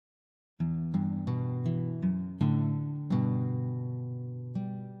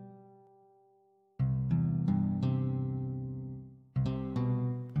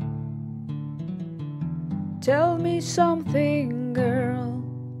Tell me something, girl.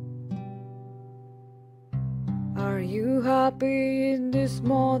 Are you happy in this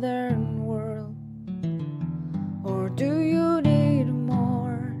modern world? Or do you need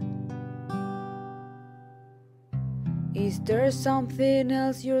more? Is there something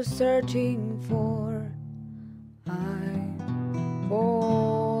else you're searching for? I'm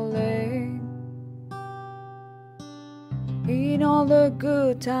falling. In all the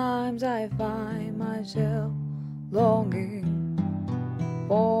good times I find myself longing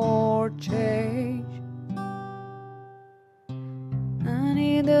for change, and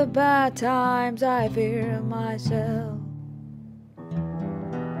in the bad times I fear myself.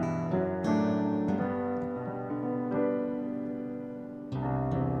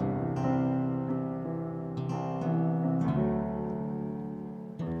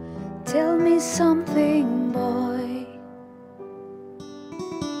 Tell me something, boy.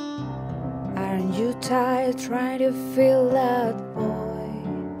 Aren't you tired trying to feel that boy?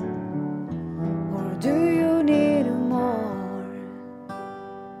 Or do you need more?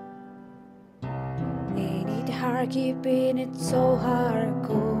 Ain't it hard keeping it so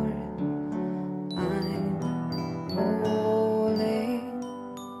hardcore? I'm falling.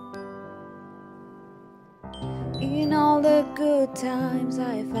 In all the good times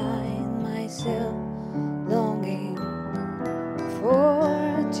I find myself longing for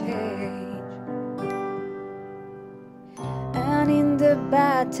change, and in the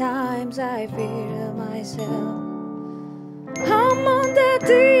bad times I fear myself. I'm on the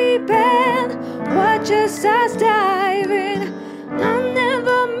deep end, watch us dive in. I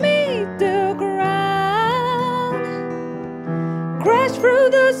never meet the ground, crash through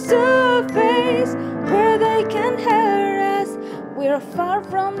the surface where they can hurt us. We're far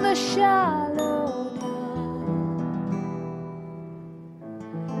from the shallow now.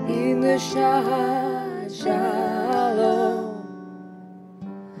 In the shallow,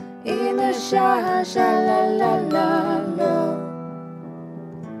 in the shallow,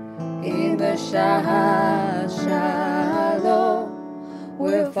 in the shallow,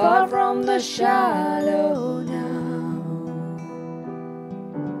 we're far from the shallow now.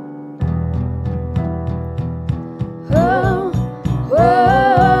 Oh, oh.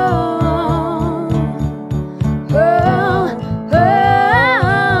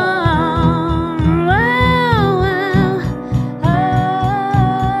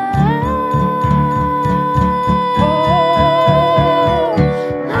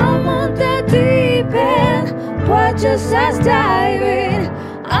 Just as diving,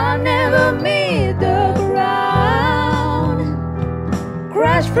 I'll never meet the ground,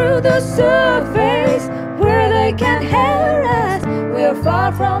 crash through the surface where they can hear us. We're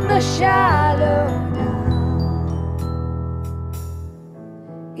far from the shallow now.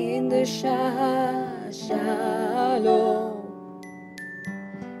 In the shallow,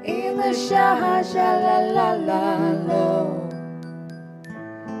 in the shallow,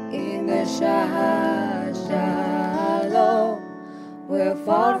 in the shallow, we're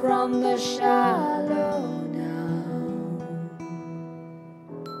far from the shallow now.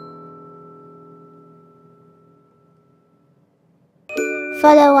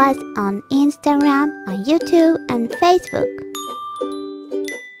 Follow us on Instagram, on YouTube and Facebook.